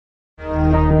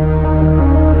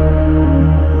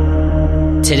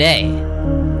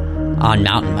on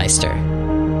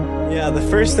MTNmeister. Yeah, the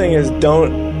first thing is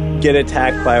don't get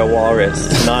attacked by a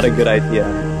walrus. Not a good idea.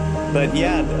 But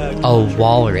yeah. A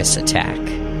walrus attack.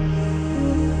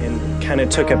 And kind of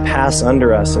took a pass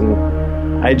under us,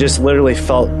 and I just literally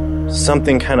felt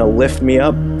something kind of lift me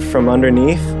up from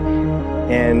underneath.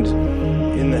 And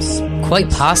in this...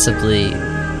 Quite possibly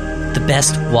the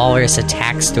best walrus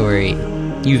attack story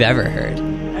you've ever heard.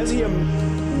 As he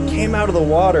came out of the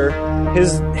water,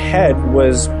 his head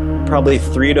was probably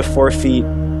 3 to 4 feet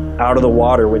out of the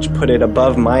water, which put it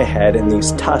above my head in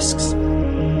these tusks.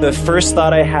 The first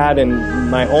thought I had, and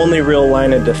my only real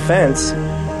line of defense,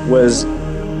 was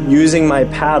using my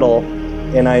paddle,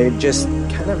 and I just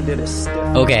kind of did a stiff...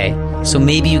 Okay, so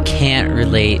maybe you can't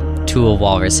relate to a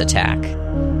walrus attack,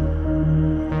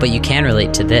 but you can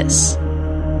relate to this.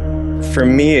 For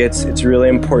me, it's really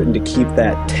important to keep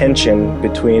that tension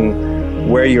between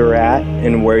where you're at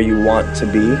and where you want to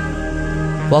be.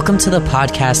 Welcome to the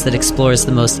podcast that explores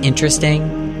the most interesting,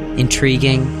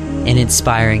 intriguing, and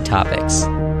inspiring topics.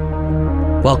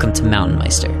 Welcome to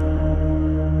MTNmeister.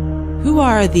 Who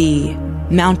are the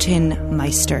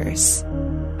MTNmeisters?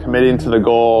 Committing to the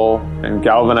goal and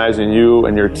galvanizing you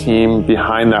and your team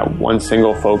behind that one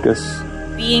single focus.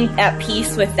 Being at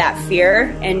peace with that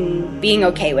fear and being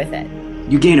okay with it.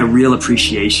 You gain a real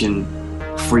appreciation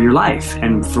for your life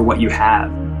and for what you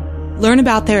have. Learn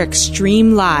about their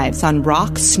extreme lives on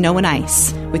rock, snow, and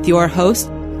ice with your host,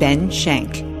 Ben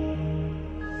Schenk.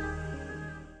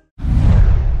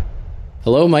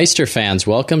 Hello, Meister fans.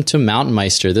 Welcome to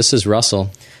MTNmeister. This is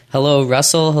Russell. Hello,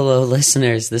 Russell. Hello,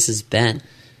 listeners. This is Ben.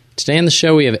 Today on the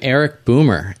show, we have Erik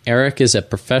Boomer. Erik is a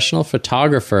professional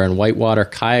photographer and whitewater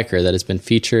kayaker that has been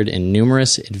featured in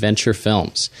numerous adventure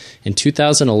films. In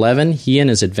 2011, he and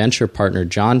his adventure partner,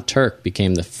 Jon Turk,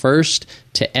 became the first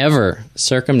to ever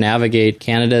circumnavigate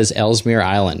Canada's Ellesmere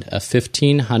Island, a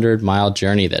 1,500-mile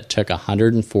journey that took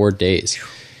 104 days.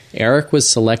 Erik was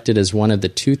selected as one of the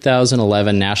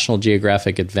 2011 National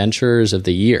Geographic Adventurers of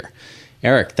the Year.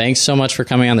 Erik, thanks so much for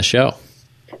coming on the show.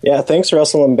 Yeah, thanks,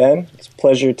 Russell and Ben. It's a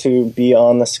pleasure to be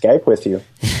on the Skype with you.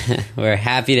 We're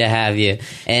happy to have you.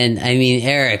 And, I mean,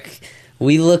 Erik,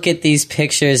 we look at these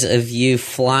pictures of you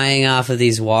flying off of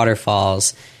these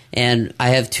waterfalls, and I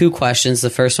have two questions. The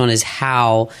first one is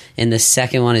how, and the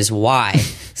second one is why.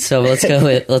 So let's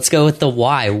go with the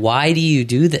why. Why do you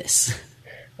do this?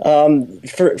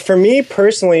 For me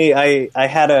personally, I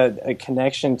had a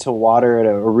connection to water at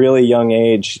a really young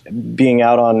age, being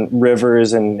out on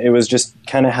rivers, and it was just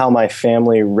kind of how my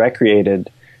family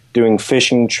recreated, doing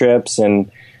fishing trips,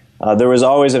 and there was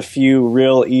always a few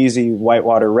real easy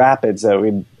whitewater rapids that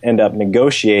we'd end up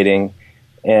negotiating,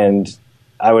 and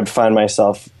I would find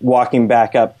myself walking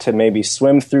back up to maybe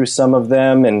swim through some of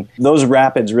them, and those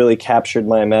rapids really captured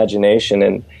my imagination,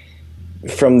 and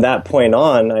from that point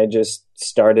on, I just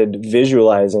started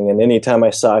visualizing, and anytime I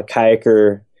saw a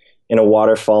kayaker in a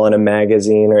waterfall in a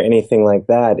magazine or anything like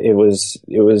that, it was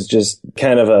just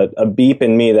kind of a beep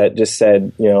in me that just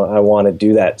said, you know, I want to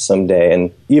do that someday.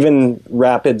 And even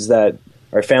rapids that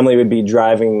our family would be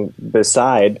driving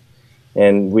beside,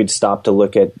 and we'd stop to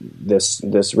look at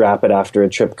this rapid after a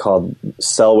trip called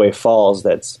Selway Falls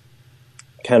that's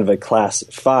kind of a class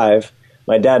 5.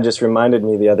 My dad just reminded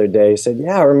me the other day, he said,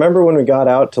 yeah, remember when we got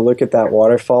out to look at that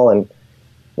waterfall, and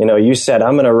you know, you said,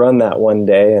 I'm going to run that one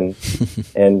day.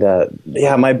 And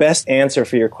yeah, my best answer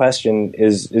for your question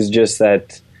is just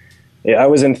that I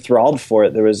was enthralled for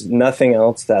it. There was nothing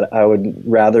else that I would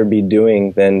rather be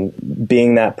doing than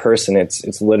being that person.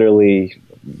 It's literally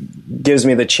gives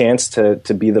me the chance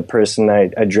to be the person I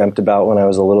dreamt about when I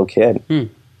was a little kid.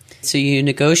 So you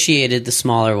negotiated the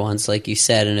smaller ones, like you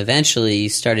said, and eventually you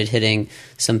started hitting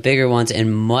some bigger ones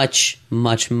and much,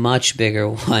 much, much bigger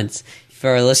ones. For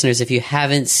our listeners, if you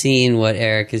haven't seen what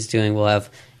Erik is doing, we'll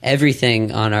have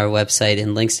everything on our website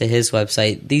and links to his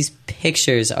website. These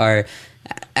pictures are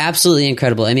absolutely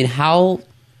incredible. I mean, how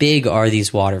big are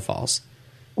these waterfalls?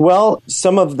 Well,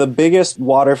 some of the biggest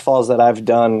waterfalls that I've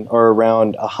done are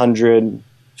around 100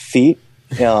 feet.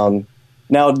 Now,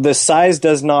 the size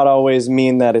does not always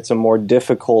mean that it's a more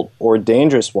difficult or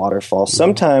dangerous waterfall.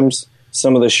 Sometimes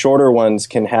some of the shorter ones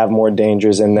can have more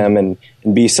dangers in them and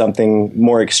be something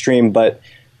more extreme. But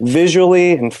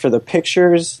visually and for the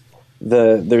pictures,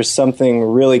 there's something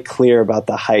really clear about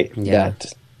the height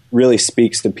that really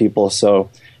speaks to people. So,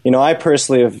 you know, I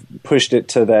personally have pushed it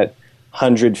to that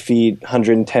 100 feet,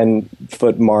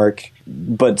 110-foot mark.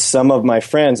 But some of my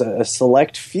friends, a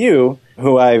select few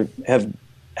who I have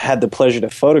had the pleasure to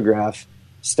photograph,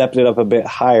 stepped it up a bit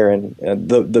higher. And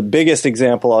the biggest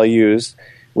example I'll use,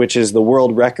 which is the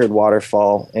world record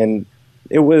waterfall. And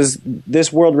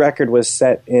this world record was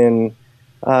set in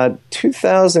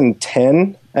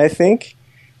 2010, I think.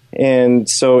 And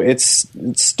so it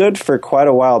stood for quite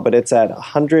a while, but it's at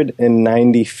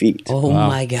 190 feet. Oh, wow.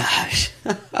 My gosh.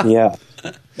 Yeah.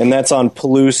 And that's on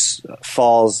Palouse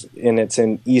Falls, and it's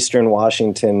in eastern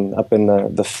Washington, up in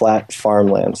the flat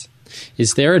farmlands.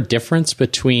 Is there a difference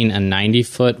between a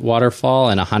 90-foot waterfall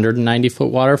and a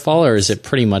 190-foot waterfall, or is it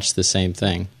pretty much the same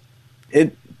thing?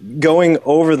 Going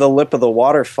over the lip of the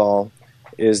waterfall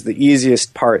is the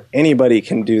easiest part. Anybody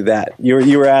can do that.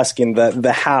 You were asking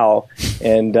the how,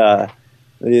 and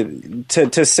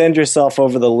to send yourself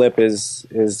over the lip is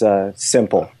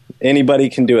simple. Anybody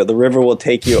can do it. The river will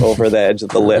take you over the edge of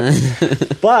the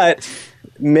lip. But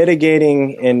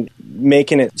mitigating and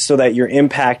making it so that your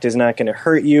impact is not going to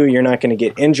hurt you, you're not going to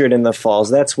get injured in the falls,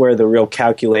 that's where the real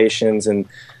calculations and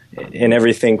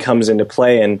everything comes into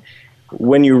play. And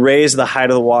when you raise the height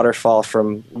of the waterfall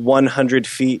from 100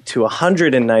 feet to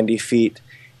 190 feet,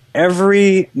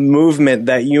 every movement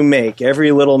that you make,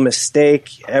 every little mistake,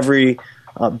 every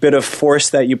bit of force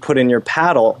that you put in your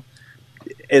paddle,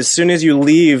 as soon as you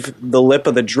leave the lip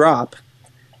of the drop,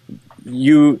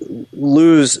 you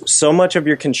lose so much of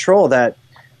your control that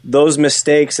those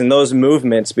mistakes and those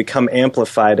movements become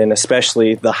amplified, and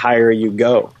especially the higher you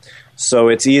go. So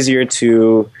it's easier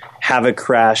to have a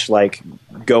crash like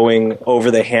going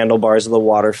over the handlebars of the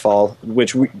waterfall,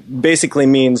 which basically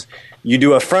means you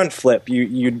do a front flip.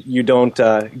 You don't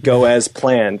go as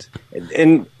planned.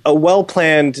 And a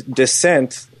well-planned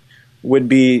descent would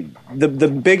be the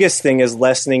biggest thing is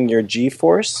lessening your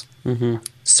G-force. Mm-hmm.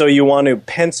 So you want to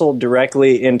pencil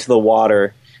directly into the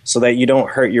water so that you don't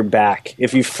hurt your back.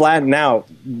 If you flatten out,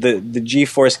 the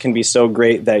G-force can be so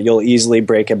great that you'll easily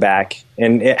break a back,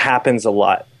 and it happens a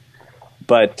lot.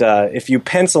 But if you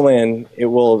pencil in, it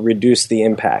will reduce the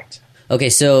impact. Okay,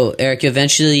 so Erik,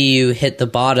 eventually you hit the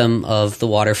bottom of the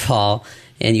waterfall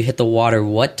and you hit the water.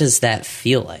 What does that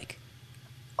feel like?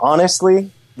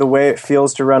 Honestly, the way it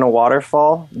feels to run a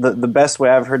waterfall, the best way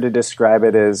I've heard to describe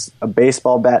it is a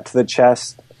baseball bat to the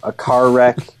chest, a car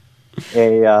wreck,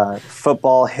 a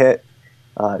football hit.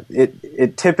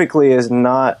 It typically is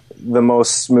not the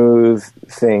most smooth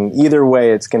thing. Either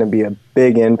way, it's going to be a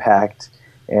big impact.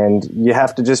 And you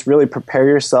have to just really prepare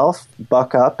yourself,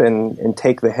 buck up, and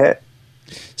take the hit.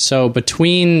 So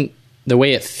between the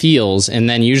way it feels and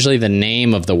then usually the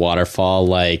name of the waterfall,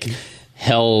 like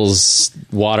Hell's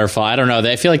Waterfall, I don't know.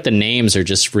 I feel like the names are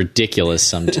just ridiculous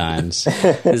sometimes.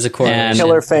 There's a correlation.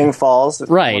 Killer Fang Falls,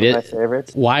 right? One of my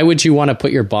favorites. Why would you want to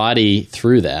put your body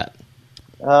through that?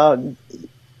 Waterfall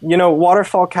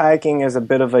kayaking is a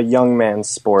bit of a young man's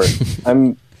sport.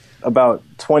 I'm about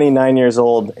 29 years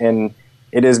old, and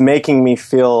it is making me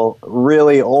feel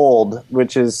really old,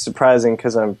 which is surprising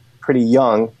because I'm pretty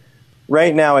young.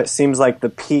 Right now, it seems like the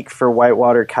peak for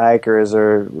whitewater kayakers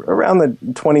are around the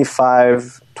 20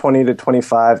 to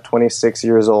 25, 26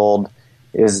 years old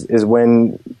is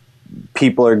when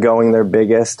people are going their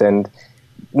biggest. And,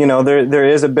 there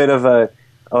is a bit of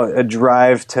a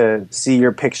drive to see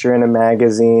your picture in a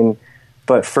magazine.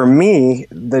 But for me,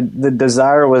 the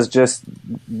desire was just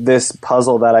this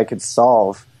puzzle that I could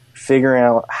solve, figuring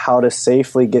out how to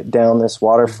safely get down this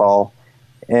waterfall.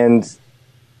 And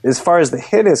as far as the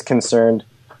hit is concerned,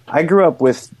 I grew up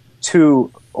with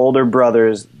two older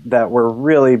brothers that were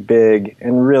really big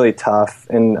and really tough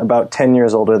and about 10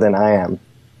 years older than I am.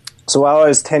 So while I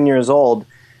was 10 years old,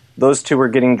 those two were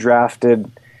getting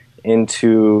drafted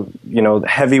into, the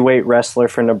heavyweight wrestler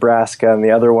for Nebraska, and the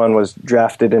other one was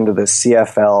drafted into the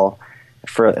CFL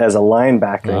as a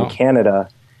linebacker in Canada.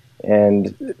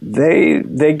 And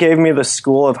they gave me the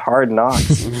school of hard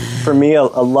knocks. For me, a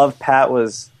love pat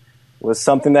was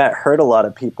something that hurt a lot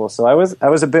of people. So I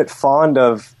was a bit fond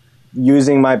of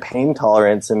using my pain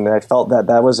tolerance, and I felt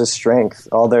that was a strength.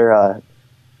 All their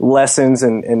lessons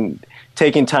and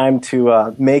taking time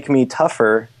to make me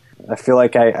tougher, I feel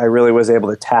like I really was able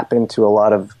to tap into a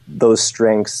lot of those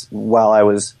strengths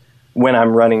when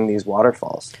I'm running these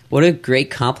waterfalls. What a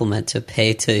great compliment to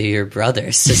pay to your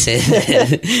brothers, to say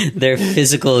that their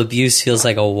physical abuse feels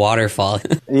like a waterfall.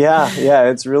 Yeah,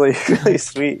 it's really, really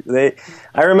sweet.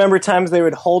 I remember times they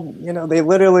would hold, they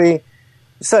literally,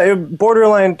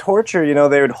 borderline torture,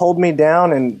 they would hold me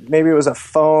down, and maybe it was a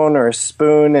phone or a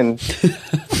spoon, and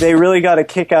they really got a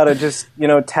kick out of just,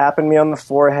 tapping me on the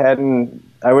forehead, and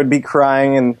I would be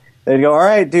crying, and they'd go, "All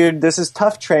right, dude, this is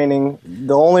tough training.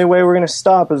 The only way we're going to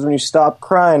stop is when you stop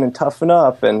crying and toughen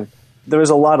up." And there was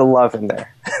a lot of love in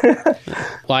there.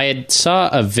 Well, I saw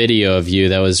a video of you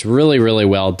that was really, really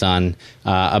well done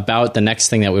about the next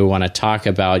thing that we want to talk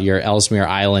about, your Ellesmere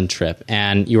Island trip.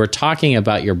 And you were talking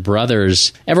about your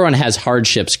brothers. Everyone has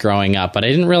hardships growing up, but I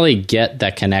didn't really get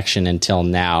that connection until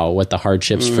now, what the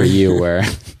hardships for you were.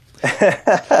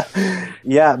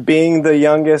 Yeah, being the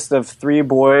youngest of three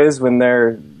boys, when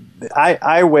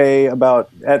I weigh about,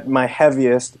 at my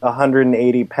heaviest,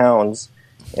 180 pounds.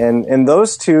 And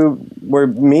those two were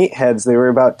meatheads. They were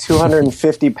about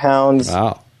 250 pounds.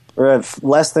 Wow. Or at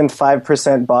less than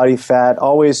 5% body fat,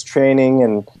 always training.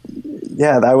 And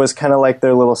yeah, that was kind of like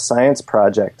their little science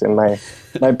project. And my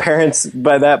parents,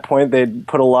 by that point, they'd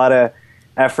put a lot of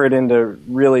effort into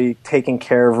really taking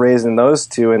care of raising those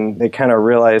two. And they kind of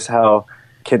realized how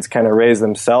kids kind of raise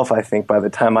themselves, I think, by the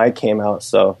time I came out.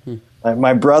 So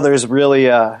my brothers really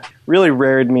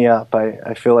reared me up.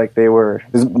 I feel like they were,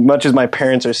 as much as my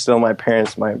parents are still my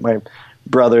parents, my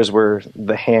brothers were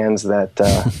the hands that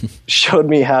showed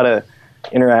me how to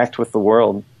interact with the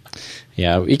world.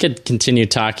 Yeah, we could continue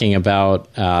talking about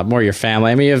more your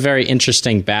family. I mean, you have a very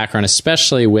interesting background,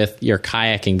 especially with your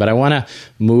kayaking, but I want to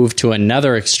move to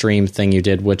another extreme thing you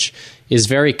did, which is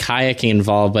very kayaking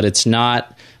involved, but it's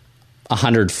not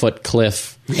 100-foot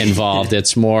cliff involved.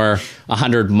 It's more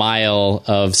 100-mile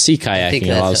of sea kayaking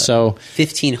involved. So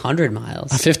 1,500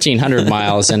 miles. 1,500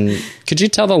 miles. And could you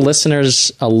tell the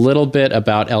listeners a little bit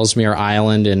about Ellesmere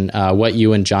Island and what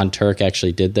you and Jon Turk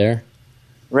actually did there?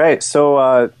 Right.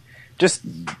 So just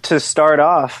to start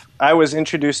off, I was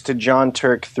introduced to Jon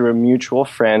Turk through a mutual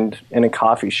friend in a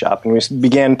coffee shop, and we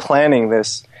began planning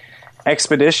this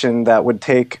expedition that would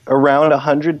take around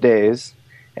 100 days.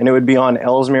 And it would be on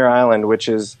Ellesmere Island, which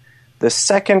is the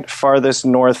second farthest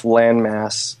north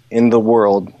landmass in the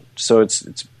world. So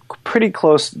it's pretty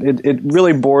close. It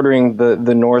really bordering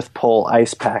the North Pole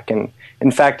ice pack. And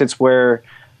in fact, it's where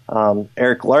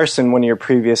Erik Larson, one of your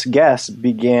previous guests,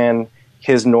 began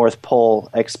his North Pole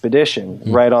expedition,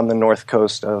 right on the north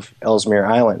coast of Ellesmere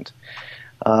Island.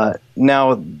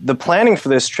 Now, the planning for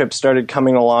this trip started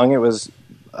coming along. It was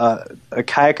a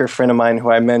kayaker friend of mine who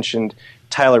I mentioned,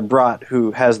 Tyler Brott,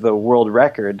 who has the world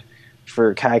record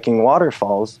for kayaking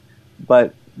waterfalls.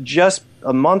 But just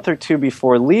a month or two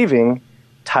before leaving,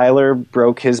 Tyler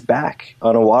broke his back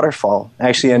on a waterfall,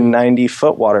 actually a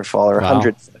 90-foot waterfall or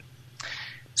 100-foot.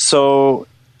 So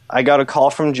I got a call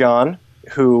from Jon,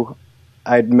 who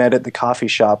I'd met at the coffee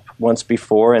shop once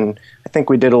before, and I think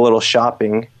we did a little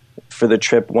shopping for the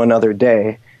trip one other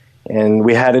day. And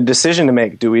we had a decision to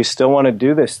make. Do we still want to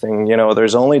do this thing? You know,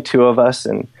 there's only two of us,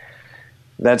 and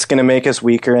that's going to make us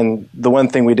weaker. And the one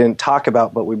thing we didn't talk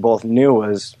about, but we both knew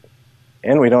was,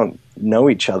 and we don't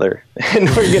know each other. And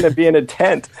we're going to be in a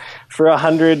tent for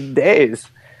 100 days.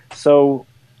 So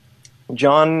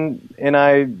Jon and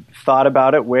I thought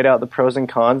about it, weighed out the pros and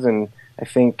cons. And I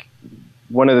think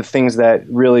one of the things that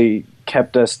really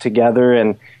kept us together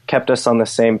and kept us on the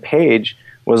same page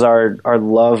was our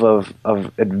love of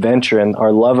adventure and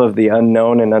our love of the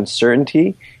unknown and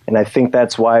uncertainty. And I think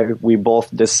that's why we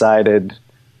both decided,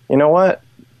 you know what?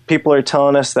 People are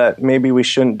telling us that maybe we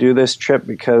shouldn't do this trip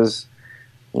because,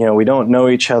 you know, we don't know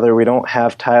each other. We don't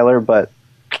have Tyler, but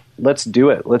let's do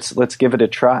it. Let's give it a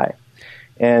try.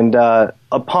 And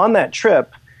upon that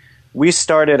trip, we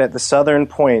started at the southern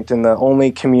point in the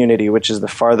only community, which is the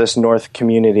farthest north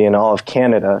community in all of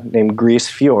Canada, named Grise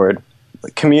Fjord, a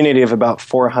community of about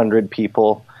 400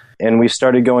 people. And we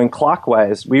started going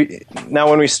clockwise. Now,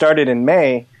 when we started in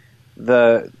May,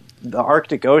 the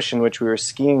Arctic Ocean, which we were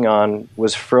skiing on,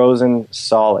 was frozen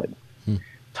solid,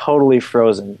 totally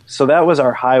frozen. So that was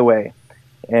our highway.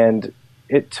 And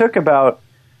it took about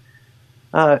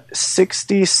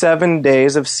 67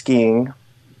 days of skiing,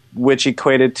 which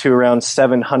equated to around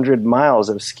 700 miles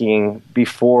of skiing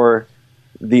before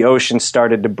the ocean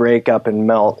started to break up and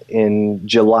melt in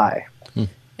July.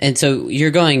 And so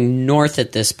you're going north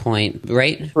at this point,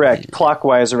 right? Correct.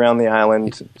 Clockwise around the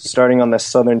island, starting on the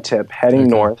southern tip, heading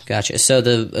north. Gotcha. So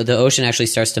the ocean actually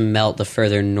starts to melt the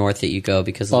further north that you go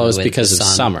because of the because sun.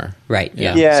 Of summer. Right.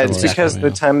 Yeah, it's because of the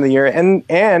time of the year.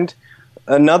 And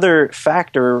another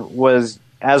factor was,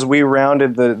 as we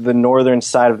rounded the northern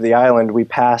side of the island, we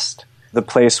passed the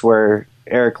place where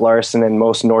Erik Larson and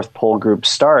most North Pole groups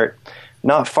start.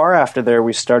 Not far after there,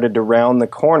 we started to round the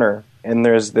corner, and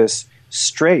there's this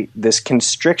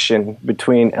constriction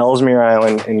between Ellesmere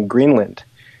Island and Greenland.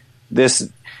 This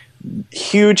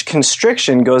huge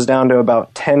constriction goes down to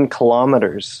about 10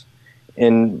 kilometers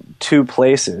in two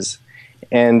places.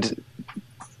 And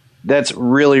that's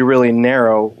really, really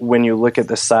narrow when you look at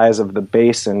the size of the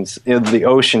basins. In the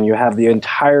ocean, you have the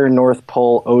entire North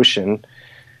Pole Ocean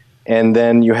And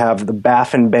then you have the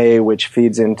Baffin Bay, which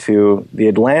feeds into the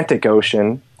Atlantic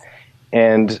Ocean.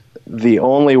 And the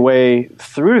only way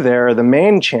through there, the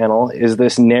main channel, is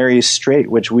this Nares Strait,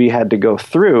 which we had to go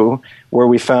through, where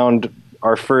we found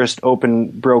our first open,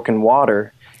 broken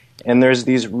water. And there's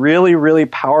these really, really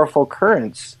powerful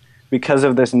currents because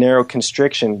of this narrow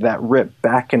constriction that rip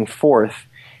back and forth.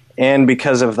 And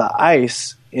because of the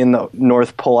ice in the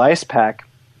North Pole ice pack,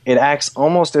 it acts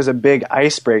almost as a big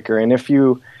icebreaker. And if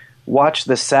you watch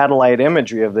the satellite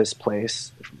imagery of this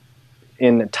place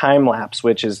in the time lapse,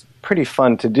 which is pretty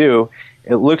fun to do,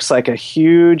 it looks like a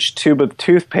huge tube of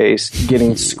toothpaste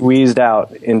getting squeezed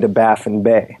out into Baffin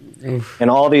Bay. And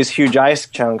all these huge ice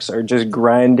chunks are just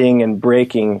grinding and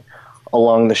breaking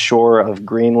along the shore of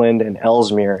Greenland and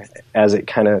Ellesmere as it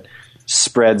kind of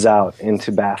spreads out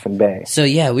into Baffin Bay. So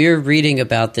yeah, we were reading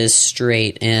about this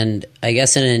strait, and I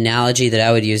guess an analogy that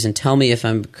I would use, and tell me if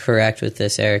I'm correct with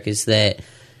this, Eric, is that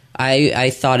I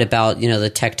thought about,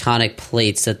 the tectonic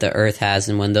plates that the Earth has,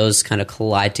 and when those kind of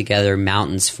collide together,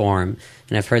 mountains form.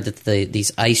 And I've heard that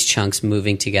these ice chunks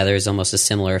moving together is almost a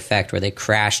similar effect, where they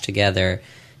crash together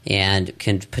and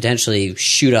can potentially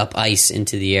shoot up ice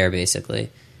into the air, basically.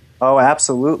 Oh,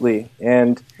 absolutely.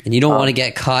 And you don't want to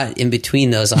get caught in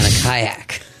between those on a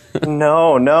kayak.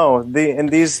 No. And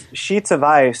these sheets of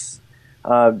ice,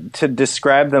 to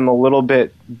describe them a little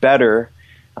bit better,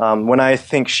 when I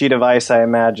think sheet of ice, I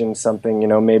imagine something,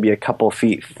 maybe a couple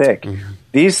feet thick. Mm-hmm.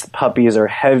 These puppies are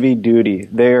heavy duty.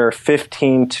 They are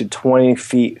 15 to 20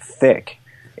 feet thick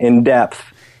in depth,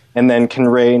 and then can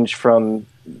range from,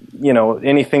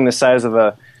 anything the size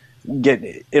of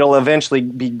it'll eventually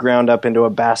be ground up into a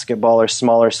basketball or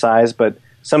smaller size, but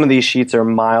some of these sheets are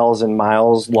miles and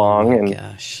miles long.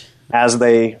 Gosh. As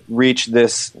they reach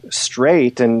this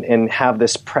strait and have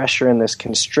this pressure and this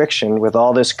constriction with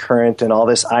all this current and all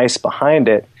this ice behind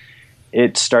it,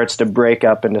 it starts to break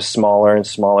up into smaller and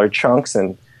smaller chunks.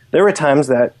 And there were times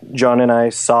that Jon and I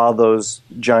saw those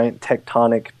giant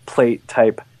tectonic plate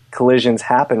type collisions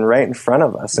happen right in front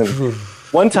of us. And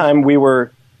one time we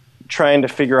were trying to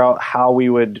figure out how we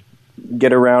would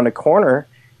get around a corner,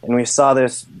 and we saw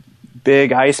this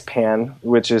big ice pan,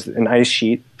 which is an ice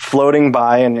sheet, floating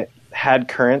by, and it had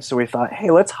current. So we thought,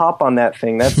 hey, let's hop on that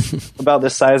thing. That's about the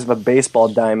size of a baseball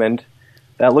diamond.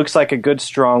 That looks like a good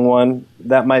strong one.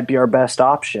 That might be our best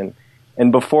option.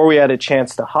 And before we had a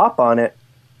chance to hop on it,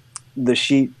 the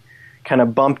sheet kind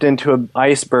of bumped into an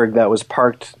iceberg that was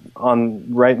parked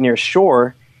on right near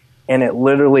shore, and it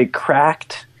literally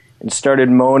cracked and started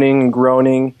moaning and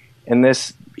groaning, and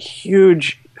this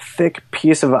huge, thick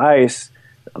piece of ice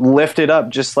lifted up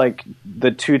just like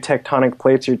the two tectonic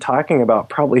plates you're talking about,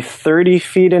 probably 30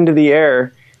 feet into the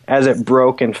air as it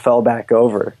broke and fell back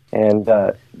over. And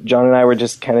Jon and I were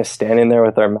just kind of standing there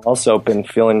with our mouths open,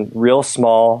 feeling real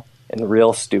small and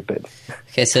real stupid.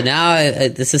 Okay, so now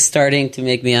this is starting to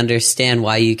make me understand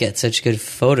why you get such good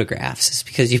photographs. It's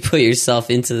because you put yourself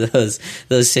into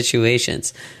those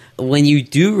situations. When you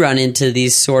do run into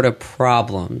these sort of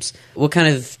problems, what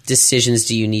kind of decisions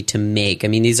do you need to make? I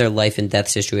mean, these are life and death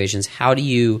situations. How do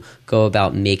you go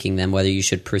about making them, whether you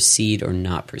should proceed or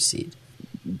not proceed?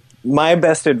 My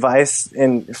best advice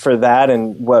for that,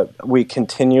 and what we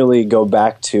continually go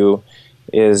back to,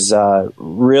 is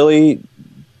really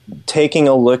taking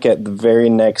a look at the very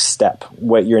next step,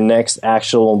 what your next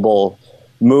actionable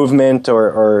movement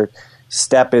or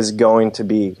step is going to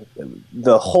be.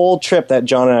 The whole trip that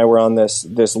Jon and I were on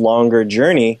this longer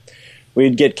journey,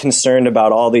 we'd get concerned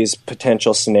about all these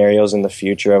potential scenarios in the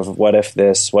future of what if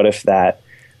this, what if that.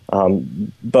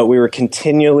 But we were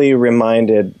continually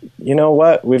reminded, you know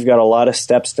what, we've got a lot of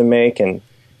steps to make, and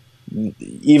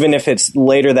even if it's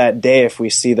later that day, if we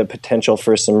see the potential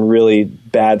for some really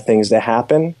bad things to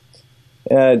happen,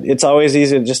 it's always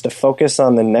easy just to focus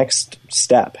on the next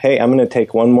step. Hey, I'm going to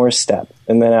take one more step,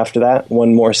 and then after that,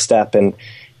 one more step.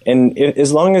 And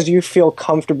as long as you feel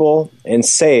comfortable and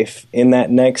safe in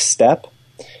that next step,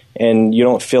 and you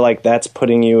don't feel like that's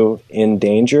putting you in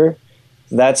danger,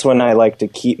 that's when I like to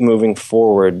keep moving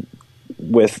forward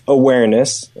with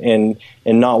awareness and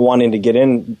not wanting to get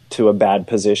into a bad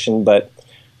position. But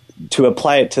to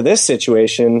apply it to this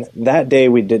situation, that day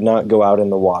we did not go out in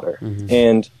the water. Mm-hmm.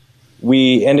 And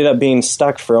we ended up being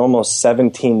stuck for almost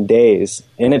 17 days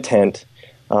in a tent.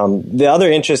 The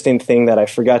other interesting thing that I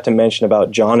forgot to mention about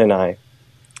Jon and I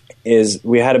is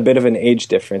we had a bit of an age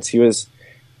difference. He was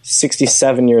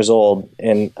 67 years old,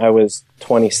 and I was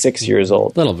 26 years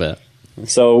old. A little bit.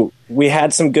 So we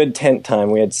had some good tent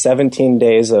time. We had 17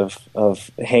 days of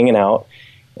hanging out,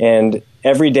 and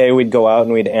every day we'd go out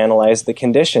and we'd analyze the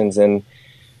conditions. And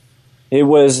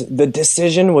The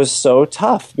decision was so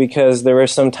tough because there were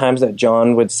some times that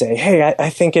Jon would say, hey, I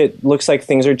think it looks like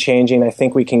things are changing. I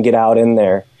think we can get out in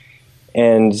there.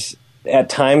 And at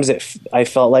times I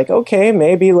felt like, okay,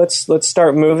 maybe let's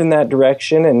start moving that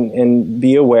direction and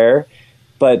be aware.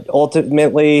 But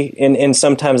ultimately, and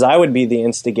sometimes I would be the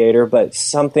instigator, but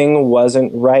something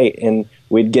wasn't right. And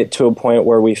we'd get to a point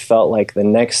where we felt like the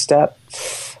next step,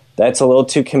 that's a little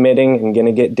too committing and going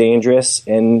to get dangerous,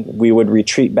 and we would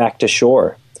retreat back to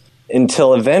shore.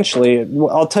 Until eventually,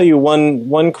 I'll tell you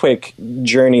one quick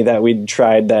journey that we'd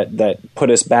tried that put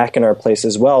us back in our place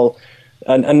as well.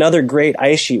 Another great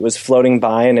ice sheet was floating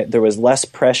by, and there was less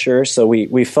pressure, so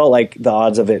we felt like the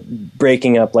odds of it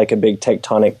breaking up like a big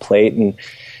tectonic plate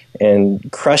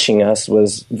and crushing us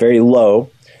was very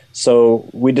low. So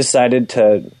we decided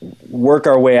to work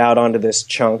our way out onto this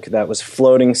chunk that was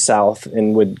floating south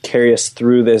and would carry us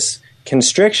through this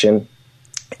constriction.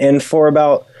 And for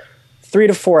about 3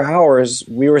 to 4 hours,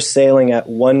 we were sailing at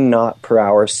 1 knot per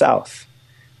hour south.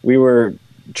 We were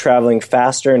traveling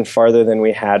faster and farther than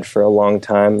we had for a long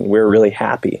time. We were really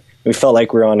happy. We felt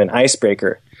like we were on an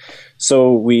icebreaker.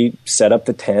 So we set up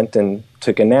the tent and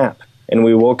took a nap. And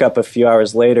we woke up a few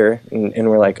hours later and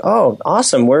we're like, oh,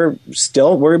 awesome. We're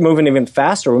moving even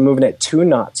faster. We're moving at 2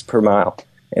 knots per mile.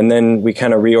 And then we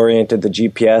kind of reoriented the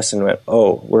GPS and went,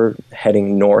 oh, we're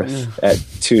heading north at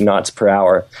 2 knots per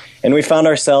hour. And we found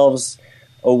ourselves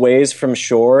a ways from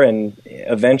shore, and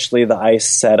eventually the ice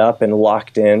set up and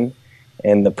locked in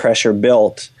and the pressure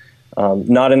built.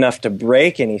 Not enough to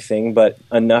break anything, but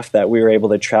enough that we were able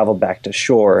to travel back to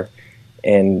shore.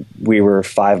 And we were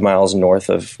 5 miles north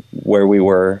of where we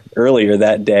were earlier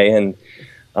that day. And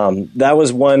that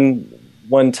was one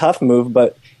tough move,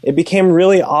 but it became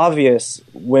really obvious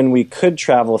when we could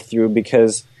travel through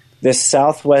because this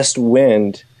southwest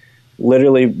wind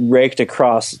literally raked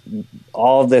across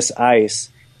all of this ice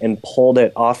and pulled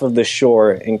it off of the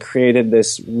shore and created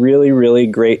this really, really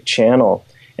great channel.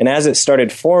 And as it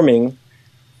started forming,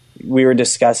 we were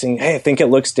discussing, hey, I think it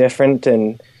looks different,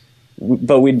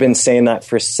 but we'd been saying that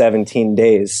for 17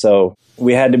 days. So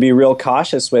we had to be real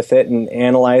cautious with it and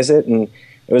analyze it. And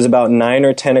it was about 9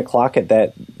 or 10 o'clock at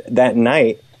that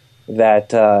night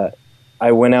that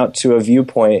I went out to a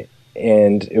viewpoint,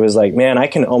 and it was like, man, I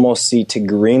can almost see to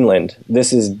Greenland.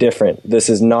 This is different. This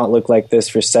does not look like this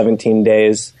for 17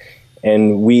 days.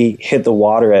 And we hit the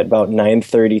water at about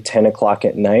 9:30, 10 o'clock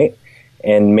at night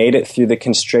and made it through the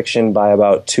constriction by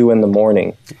about 2 in the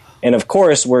morning. And of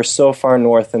course, we're so far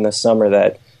north in the summer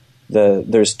that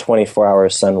there's 24-hour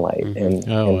sunlight,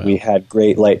 and we had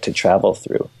great light to travel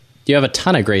through. You have a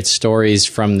ton of great stories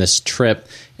from this trip,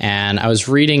 and I was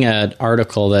reading an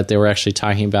article that they were actually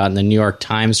talking about in the New York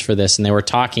Times for this, and they were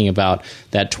talking about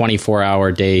that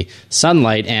 24-hour day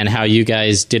sunlight and how you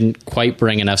guys didn't quite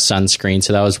bring enough sunscreen,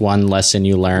 so that was one lesson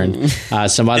you learned.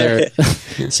 Some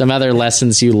other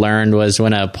lessons you learned was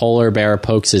when a polar bear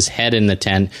pokes his head in the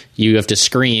tent, you have to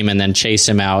scream and then chase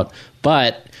him out,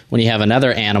 but when you have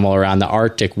another animal around, the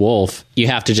Arctic wolf, you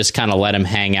have to just kind of let him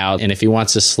hang out. And if he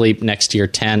wants to sleep next to your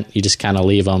tent, you just kind of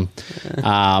leave him.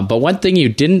 But one thing you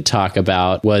didn't talk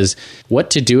about was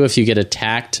what to do if you get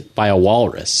attacked by a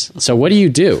walrus. So what do you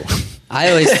do?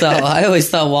 I always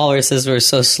thought walruses were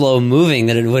so slow moving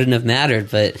that it wouldn't have mattered,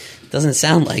 but it doesn't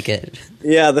sound like it.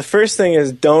 Yeah, the first thing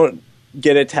is don't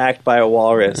get attacked by a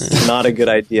walrus. Not a good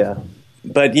idea.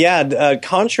 But yeah,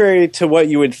 contrary to what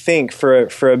you would think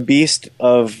for a beast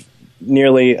of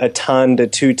nearly a ton to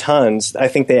 2 tons, I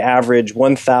think they average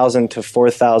 1,000 to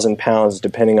 4,000 pounds,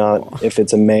 depending on if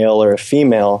it's a male or a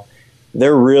female.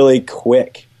 They're really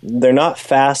quick. They're not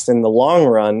fast in the long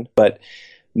run, but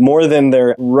more than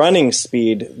their running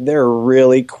speed, they're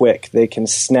really quick. They can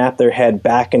snap their head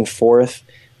back and forth.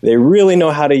 They really know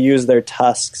how to use their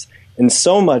tusks, and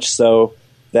so much so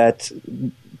that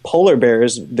polar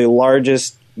bears, the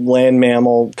largest land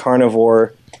mammal,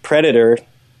 carnivore, predator,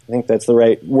 I think that's the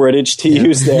right wordage to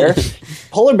use there.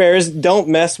 Polar bears don't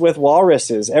mess with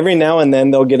walruses. Every now and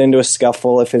then they'll get into a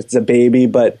scuffle if it's a baby,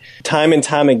 but time and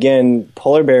time again,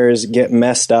 polar bears get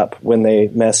messed up when they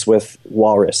mess with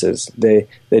walruses. They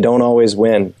don't always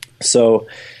win. So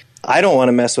I don't want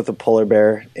to mess with a polar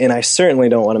bear, and I certainly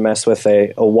don't want to mess with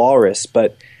a walrus.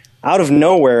 But out of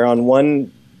nowhere on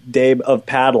one day of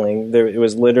paddling, it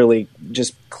was literally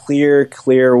just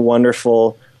clear,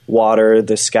 wonderful water.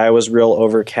 The sky was real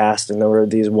overcast, and there were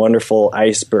these wonderful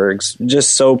icebergs,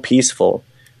 just so peaceful.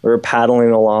 We were paddling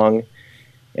along,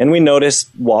 and we noticed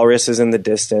walruses in the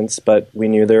distance, but we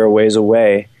knew they were ways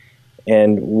away.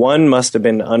 And one must have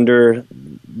been under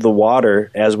the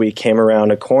water as we came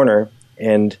around a corner,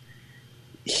 and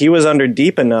he was under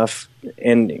deep enough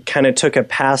and kind of took a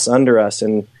pass under us.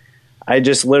 And I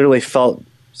just literally felt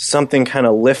something kind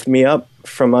of lift me up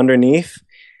from underneath.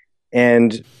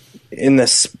 And in the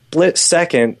split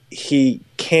second, he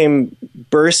came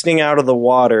bursting out of the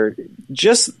water,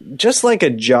 just like a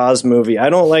Jaws movie. I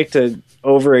don't like to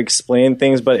over-explain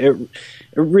things, but it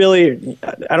really,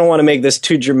 I don't want to make this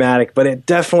too dramatic, but it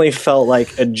definitely felt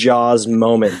like a Jaws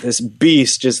moment. This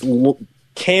beast just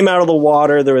came out of the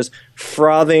water. There was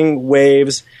frothing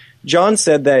waves. Jon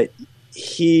said that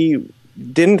he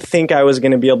didn't think I was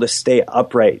going to be able to stay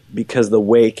upright because the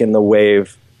wake and the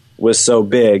wave was so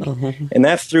big. And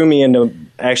that threw me into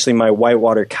actually my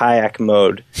whitewater kayak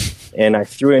mode. And I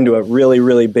threw into a really,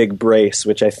 really big brace,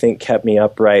 which I think kept me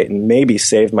upright and maybe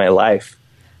saved my life.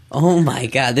 Oh my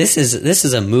God, this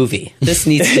is a movie. This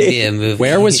needs to be a movie.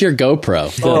 Where was your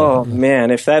GoPro? Oh man,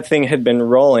 if that thing had been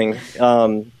rolling,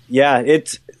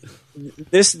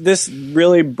 this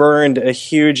really burned a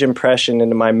huge impression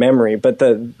into my memory. But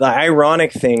the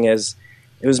ironic thing is,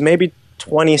 it was maybe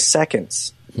 20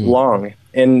 seconds long,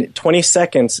 and 20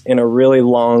 seconds in a really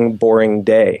long, boring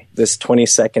day. This 20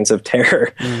 seconds of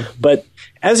terror. But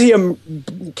as he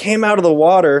came out of the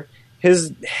water,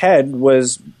 his head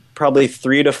was probably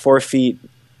 3 to 4 feet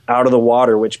out of the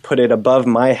water, which put it above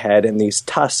my head, and these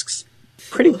tusks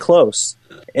pretty close.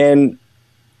 And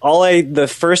the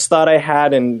first thought I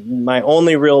had, and my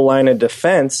only real line of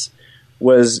defense,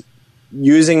 was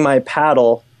using my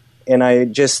paddle, and I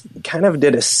just kind of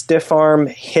did a stiff arm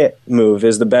hit move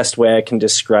is the best way I can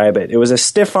describe it. It was a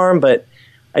stiff arm, but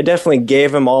I definitely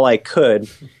gave him all I could.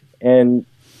 And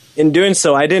in doing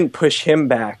so, I didn't push him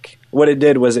back. What it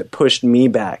did was it pushed me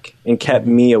back and kept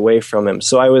me away from him.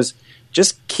 So I was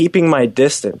just keeping my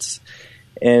distance.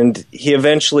 And he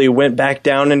eventually went back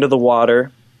down into the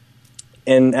water.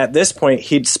 And at this point,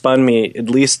 he'd spun me at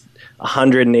least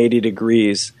 180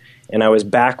 degrees. And I was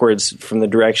backwards from the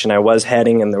direction I was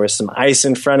heading, and there was some ice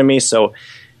in front of me. So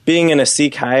being in a sea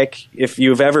kayak, if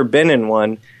you've ever been in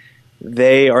one,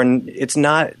 it's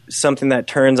not something that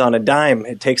turns on a dime.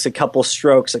 It takes a couple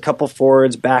strokes, a couple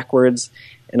forwards, backwards.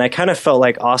 And I kind of felt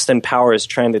like Austin Powers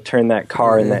trying to turn that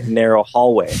car in that narrow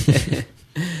hallway.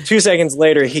 2 seconds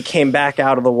later, he came back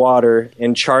out of the water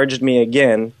and charged me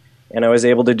again. And I was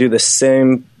able to do the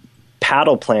same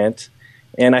paddle plant.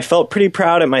 And I felt pretty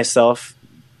proud of myself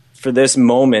for this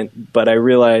moment, but I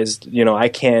realized, I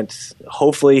can't.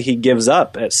 Hopefully, he gives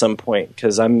up at some point,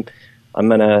 because I'm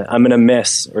gonna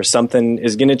miss, or something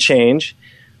is gonna change.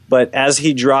 But as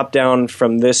he dropped down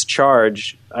from this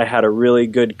charge, I had a really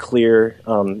good clear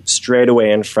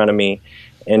straightaway in front of me,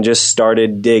 and just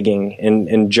started digging.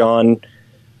 And Jon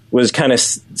was kind of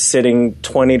sitting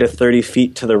 20 to 30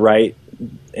 feet to the right,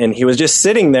 and he was just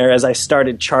sitting there as I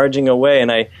started charging away.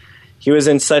 And he was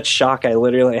in such shock, I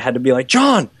literally had to be like,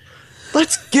 Jon,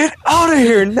 let's get out of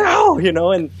here now,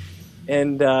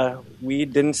 and we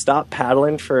didn't stop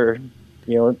paddling for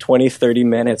 20, 30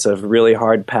 minutes of really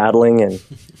hard paddling. And it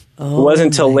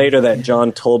wasn't until later that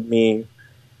Jon told me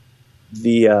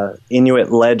the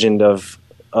Inuit legend of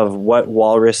what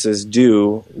walruses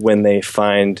do when they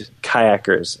find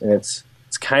kayakers, and it's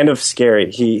kind of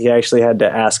scary. He actually had to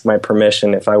ask my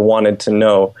permission if I wanted to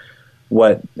know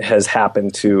what has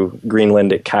happened to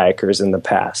Greenlandic kayakers in the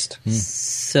past.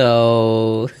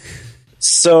 So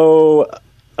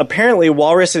apparently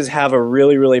walruses have a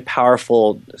really, really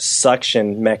powerful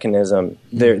suction mechanism.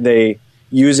 They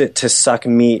use it to suck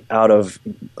meat out of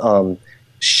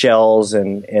shells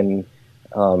and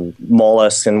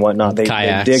mollusks and whatnot. They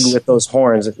dig with those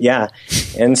horns. Yeah.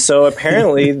 And so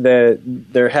apparently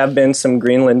there have been some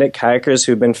Greenlandic kayakers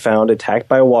who've been found attacked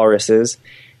by walruses,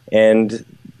 and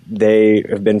they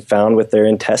have been found with their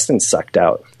intestines sucked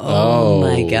out. Oh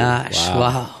my gosh.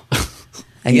 Wow.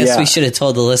 I guess we should have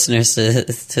told the listeners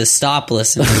to stop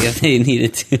listening if they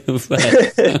needed to. But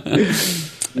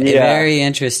very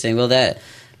interesting. Well,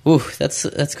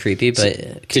 that's creepy.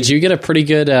 But did you get a pretty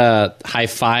good high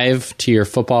five to your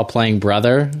football playing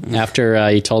brother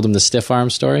after you told him the stiff arm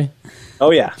story?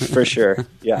 Oh yeah, for sure.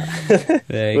 Yeah,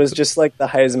 it was just like the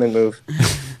Heisman move.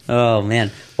 Oh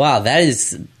man! Wow, that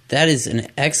is an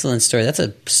excellent story. That's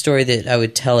a story that I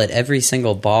would tell at every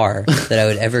single bar that I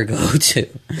would ever go to.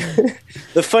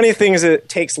 The funny thing is, it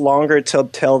takes longer to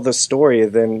tell the story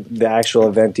than the actual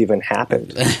event even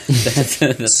happened.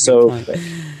 That's so.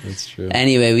 That's true.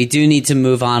 Anyway, we do need to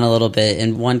move on a little bit.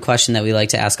 And one question that we like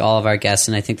to ask all of our guests,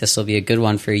 and I think this will be a good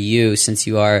one for you since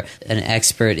you are an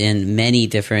expert in many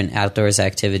different outdoors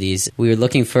activities. We were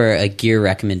looking for a gear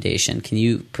recommendation. Can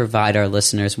you provide our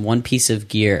listeners one piece of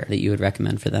gear that you would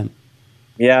recommend for them?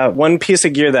 Yeah, one piece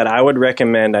of gear that I would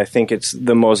recommend, I think it's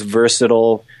the most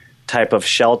versatile type of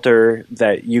shelter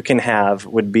that you can have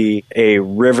would be a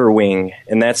river wing,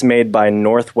 and that's made by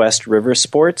Northwest River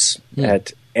Sports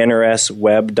at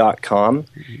nrsweb.com.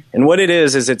 And what it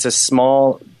is it's a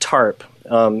small tarp.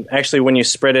 Actually, when you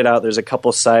spread it out, there's a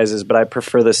couple sizes, but I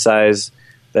prefer the size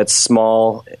that's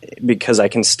small because I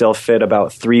can still fit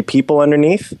about 3 people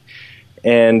underneath.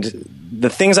 And the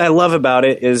things I love about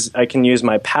it is I can use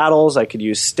my paddles, I could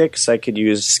use sticks, I could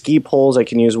use ski poles, I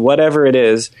can use whatever it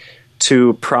is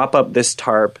to prop up this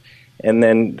tarp. And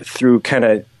then through kind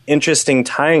of interesting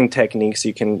tying techniques,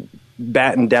 you can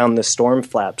batten down the storm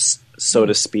flaps, so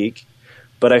to speak.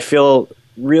 But I feel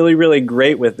really, really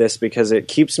great with this because it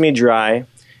keeps me dry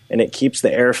and it keeps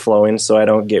the air flowing so I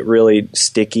don't get really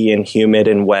sticky and humid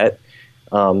and wet.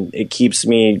 It keeps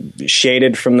me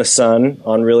shaded from the sun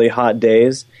on really hot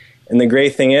days. And the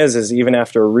great thing is even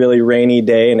after a really rainy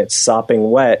day and it's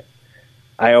sopping wet,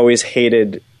 I always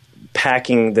hated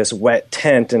packing this wet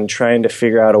tent and trying to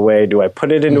figure out a way, do I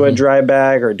put it into a dry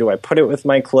bag or do I put it with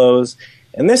my clothes?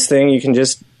 And this thing, you can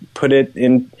just put it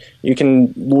in, you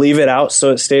can leave it out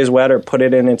so it stays wet or put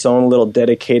it in its own little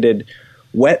dedicated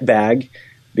wet bag,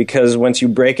 because once you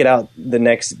break it out the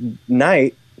next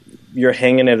night, you're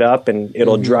hanging it up and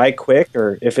it'll dry quick,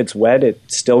 or if it's wet, it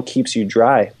still keeps you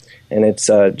dry. And it's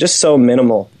just so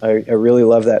minimal. I really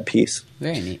love that piece.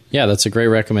 Very neat. Yeah, that's a great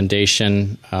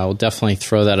recommendation. We'll definitely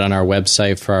throw that on our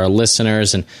website for our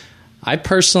listeners. And I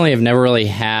personally have never really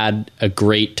had a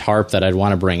great tarp that I'd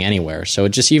want to bring anywhere. So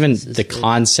just even the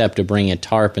concept of bringing a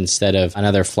tarp instead of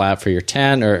another flap for your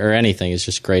tent or anything is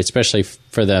just great, especially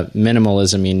for the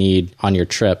minimalism you need on your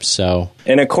trip. So,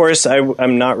 and of course,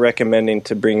 I'm not recommending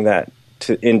to bring that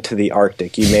into the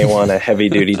Arctic. You may want a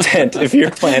heavy-duty tent if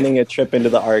you're planning a trip into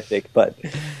the Arctic. But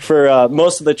for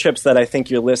most of the trips that I think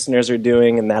your listeners are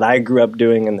doing and that I grew up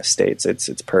doing in the States,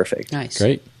 it's perfect. Nice.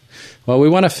 Great. Well, we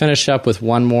want to finish up with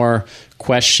one more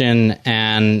question,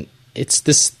 and it's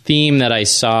this theme that I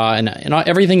saw in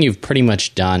everything you've pretty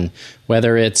much done,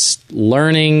 whether it's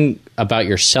learning about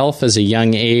yourself as a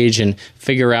young age and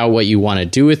figure out what you want to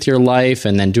do with your life,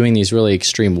 and then doing these really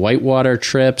extreme whitewater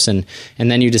trips, and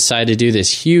then you decide to do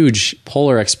this huge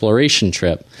polar exploration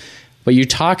trip. But you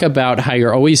talk about how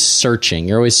you're always searching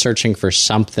for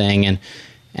something,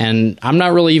 and I'm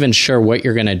not really even sure what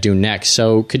you're going to do next.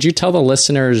 So could you tell the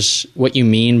listeners what you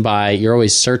mean by you're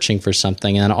always searching for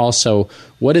something? And also,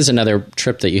 what is another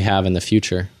trip that you have in the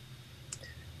future?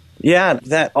 Yeah,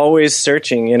 that always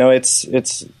searching.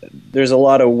 There's a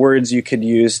lot of words you could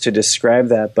use to describe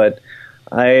that, but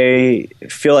I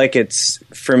feel like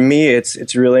for me,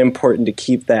 it's really important to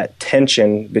keep that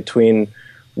tension between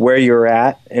where you're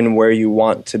at and where you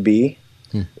want to be.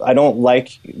 I don't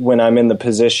like when I'm in the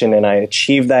position and I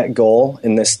achieve that goal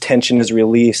and this tension is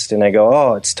released and I go,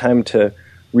 oh, it's time to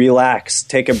relax,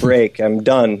 take a break. I'm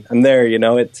done. I'm there.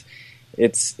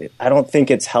 I don't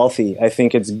think it's healthy. I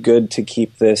think it's good to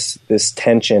keep this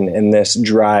tension and this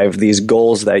drive, these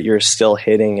goals that you're still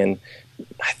hitting. And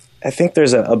I think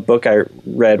there's a book I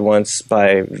read once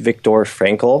by Viktor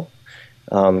Frankl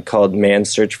called Man's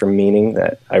Search for Meaning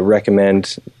that I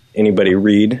recommend anybody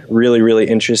read. Really, really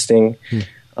interesting. He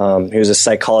was a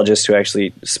psychologist who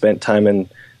actually spent time in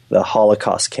the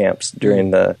Holocaust camps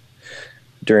during the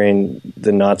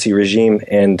Nazi regime,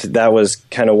 and that was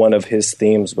kind of one of his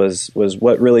themes was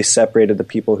what really separated the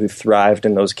people who thrived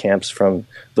in those camps from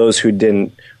those who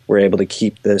didn't, were able to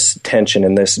keep this tension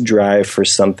and this drive for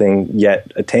something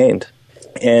yet attained.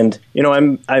 And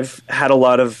I've had a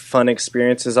lot of fun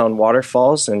experiences on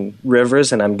waterfalls and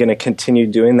rivers, and I'm going to continue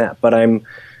doing that, but I'm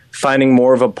finding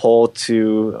more of a pull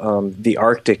to the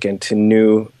Arctic and to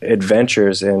new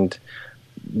adventures. And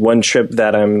one trip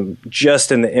that I'm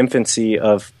just in the infancy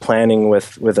of planning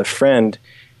with a friend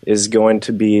is going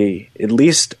to be at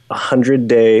least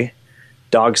 100-day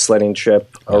dog sledding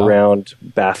trip around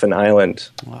Baffin Island.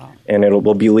 Wow. And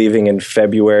we'll be leaving in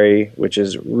February, which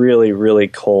is really, really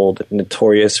cold,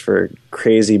 notorious for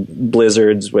crazy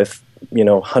blizzards with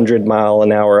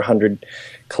 100-mile-an-hour,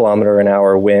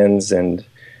 100-kilometer-an-hour winds, and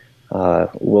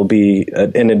will be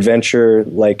an adventure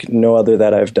like no other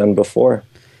that I've done before.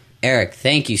 Erik,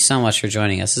 thank you so much for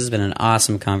joining us. This has been an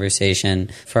awesome conversation.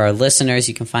 For our listeners,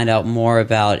 you can find out more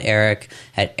about Erik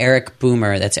at Erik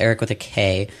Boomer, that's Erik with a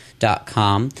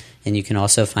K.com. And you can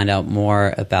also find out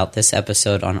more about this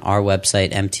episode on our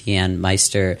website,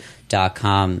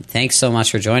 MTNmeister.com. Thanks so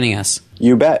much for joining us.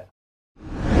 You bet.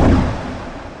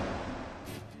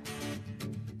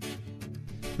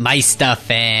 Meister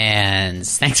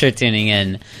fans, thanks for tuning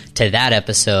in to that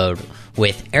episode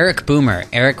with Erik Boomer,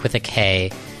 Erik with a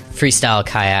K, freestyle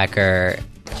kayaker,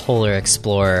 polar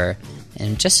explorer,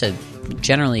 and just a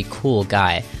generally cool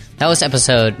guy. That was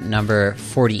episode number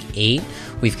 48.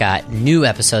 We've got new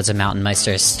episodes of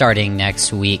MTNmeister starting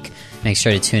next week. Make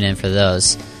sure to tune in for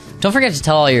those. Don't forget to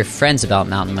tell all your friends about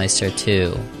MTNmeister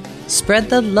too.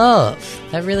 Spread the love.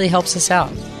 That really helps us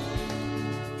out.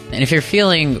 And if you're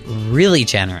feeling really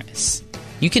generous,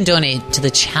 you can donate to the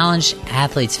Challenged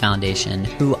Athletes Foundation,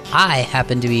 who I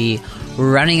happen to be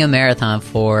running a marathon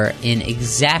for in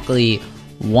exactly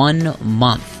 1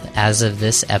 month as of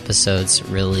this episode's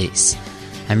release.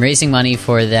 I'm raising money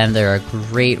for them. They're a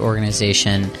great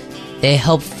organization. They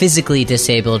help physically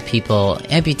disabled people,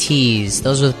 amputees,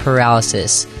 those with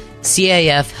paralysis.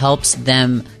 CAF helps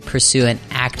them pursue an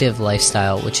active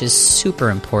lifestyle, which is super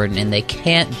important, and they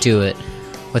can't do it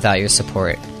without your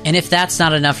support. And if that's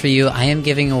not enough for you, I am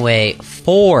giving away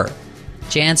 4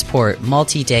 Jansport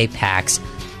multi-day packs.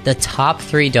 The top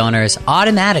 3 donors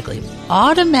automatically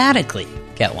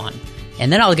get one.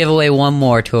 And then I'll give away 1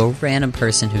 more to a random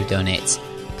person who donates.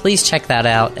 Please check that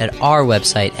out at our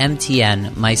website,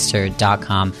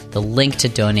 MTNmeister.com. The link to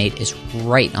donate is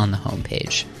right on the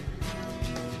homepage.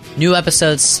 New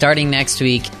episodes starting next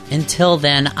week. Until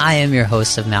then, I am your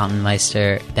host of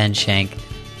MTNmeister, Ben Shank.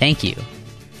 Thank you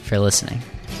for listening.